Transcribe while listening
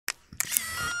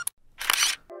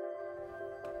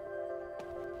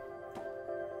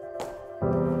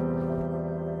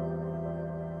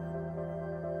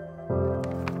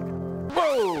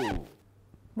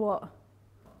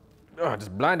Oh,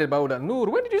 just blinded by all that noor.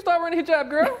 When did you start wearing a hijab,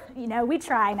 girl? You know, we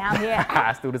try now here.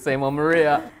 Still the same on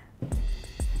Maria.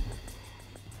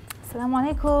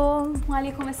 Assalamu alaikum. Wa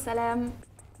alaikum assalam.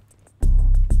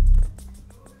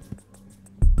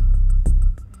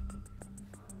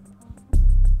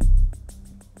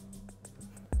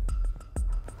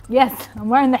 Yes, I'm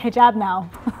wearing the hijab now.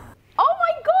 Oh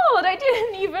my God, I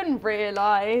didn't even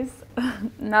realise.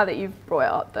 Now that you've brought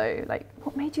it up though, like,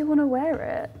 what made you want to wear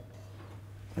it?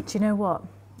 Do you know what?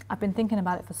 I've been thinking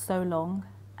about it for so long,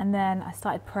 and then I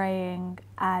started praying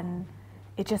and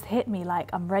it just hit me like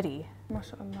I'm ready.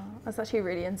 MashaAllah, that's actually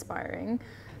really inspiring.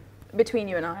 Between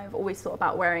you and I, I've always thought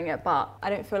about wearing it, but I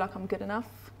don't feel like I'm good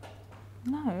enough.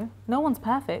 No, no one's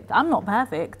perfect. I'm not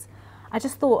perfect. I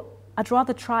just thought I'd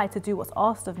rather try to do what's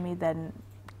asked of me than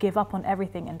give up on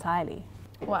everything entirely.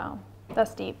 Wow,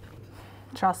 that's deep.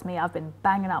 Trust me, I've been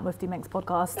banging out Mufti Menk's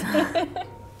podcast.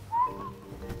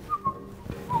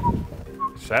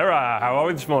 Sarah, how are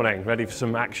we this morning? Ready for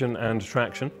some action and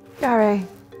attraction? Gary,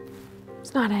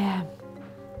 it's 9 AM.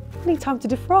 I need time to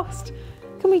defrost.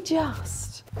 Can we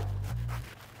just?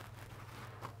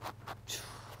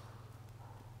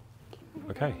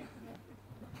 Okay.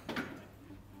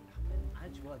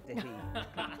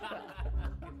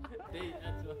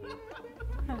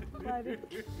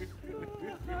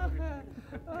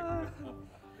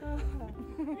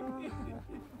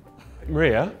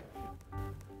 Maria,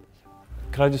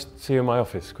 can I just see you in my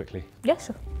office quickly? Yeah,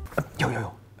 sure.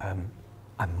 Yo.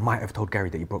 I might have told Gary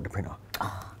that you broke the printer.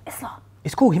 Islah.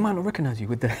 It's cool, he might not recognise you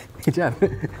with the hijab.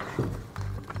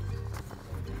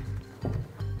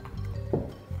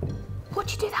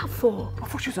 What'd you do that for? I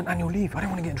thought she was on annual leave. I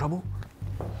didn't want to get in trouble.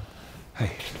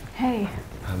 Hey, Hey.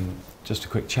 just a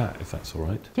quick chat, if that's all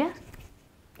right. Yeah?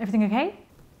 Everything okay?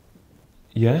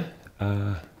 Yeah?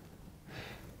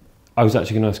 I was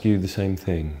actually going to ask you the same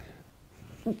thing.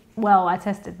 Well, I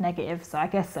tested negative, so I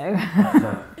guess so.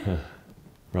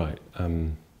 Right.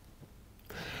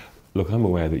 Look, I'm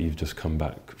aware that you've just come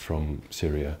back from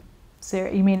Syria.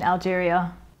 Syria, you mean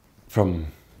Algeria? From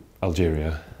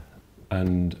Algeria,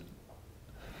 and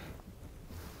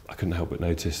I couldn't help but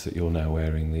notice that you're now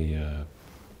wearing the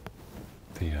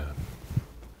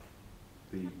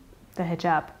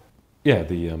hijab. yeah,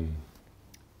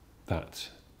 that.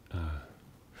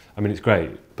 I mean, it's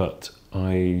great, but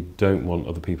I don't want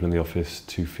other people in the office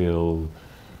to feel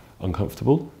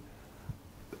uncomfortable,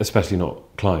 especially not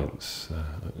clients.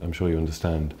 I'm sure you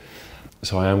understand.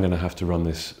 So I am going to have to run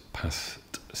this past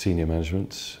senior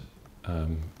management,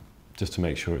 just to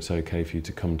make sure it's okay for you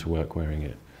to come to work wearing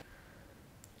it.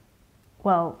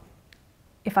 Well,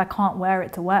 if I can't wear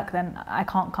it to work, then I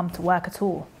can't come to work at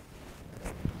all.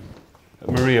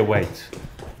 Maria, wait.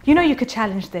 You know you could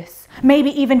challenge this. Maybe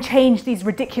even change these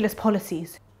ridiculous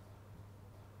policies.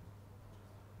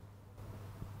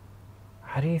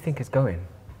 How do you think it's going?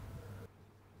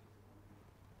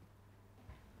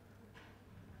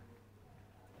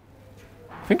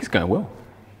 I think it's going well.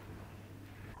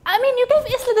 I mean, you gave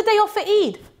Islah the day off for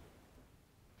Eid.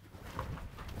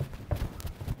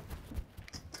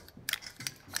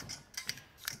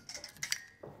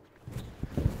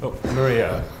 Oh,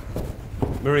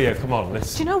 Maria, come on,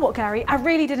 let's... Do you know what, Gary? I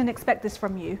really didn't expect this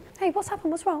from you. Hey, what's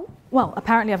happened? What's wrong? Well,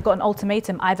 apparently I've got an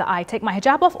ultimatum. Either I take my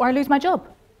hijab off or I lose my job.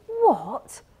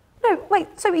 What? No, wait,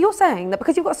 so you're saying that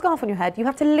because you've got a scarf on your head, you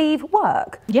have to leave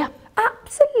work? Yeah.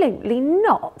 Absolutely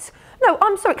not. No,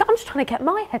 I'm sorry, I'm just trying to get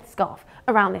my headscarf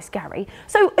around this, Gary.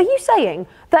 So are you saying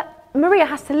that Maria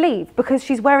has to leave because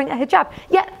she's wearing a hijab?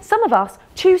 Yet some of us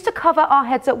choose to cover our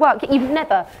heads at work, yet you've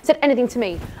never said anything to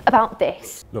me about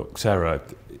this. Look, Sarah,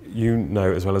 you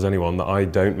know as well as anyone that I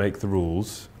don't make the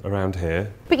rules around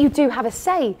here. But you do have a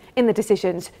say in the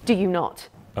decisions, do you not?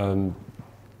 Well,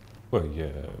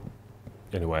 yeah,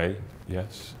 in a way,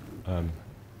 yes.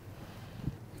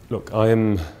 Look, I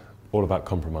am all about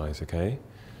compromise, okay?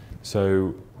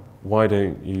 So why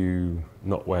don't you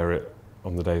not wear it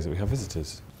on the days that we have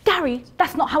visitors? Gary,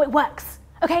 that's not how it works,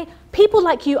 okay? People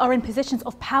like you are in positions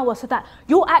of power so that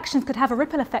your actions could have a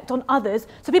ripple effect on others,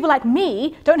 so people like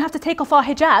me don't have to take off our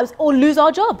hijabs or lose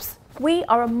our jobs. We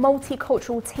are a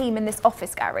multicultural team in this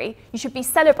office, Gary. You should be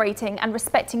celebrating and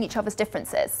respecting each other's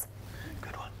differences.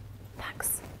 Good one.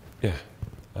 Thanks. Yeah,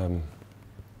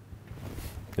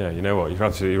 yeah, you know what, you're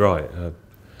absolutely right.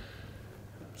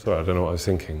 Sorry, I don't know what I was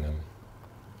thinking.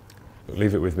 But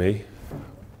leave it with me.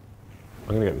 I'm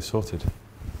going to get this sorted.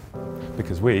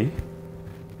 Because we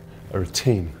are a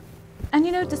team. And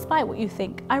you know, despite what you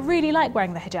think, I really like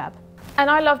wearing the hijab. And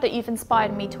I love that you've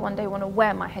inspired me to one day want to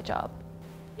wear my hijab.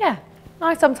 Yeah,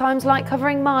 I sometimes like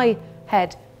covering my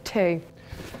head too.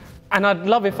 And I'd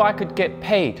love if I could get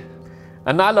paid.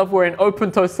 And I love wearing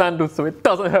open-toe sandals so it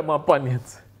doesn't hurt my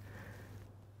bunions.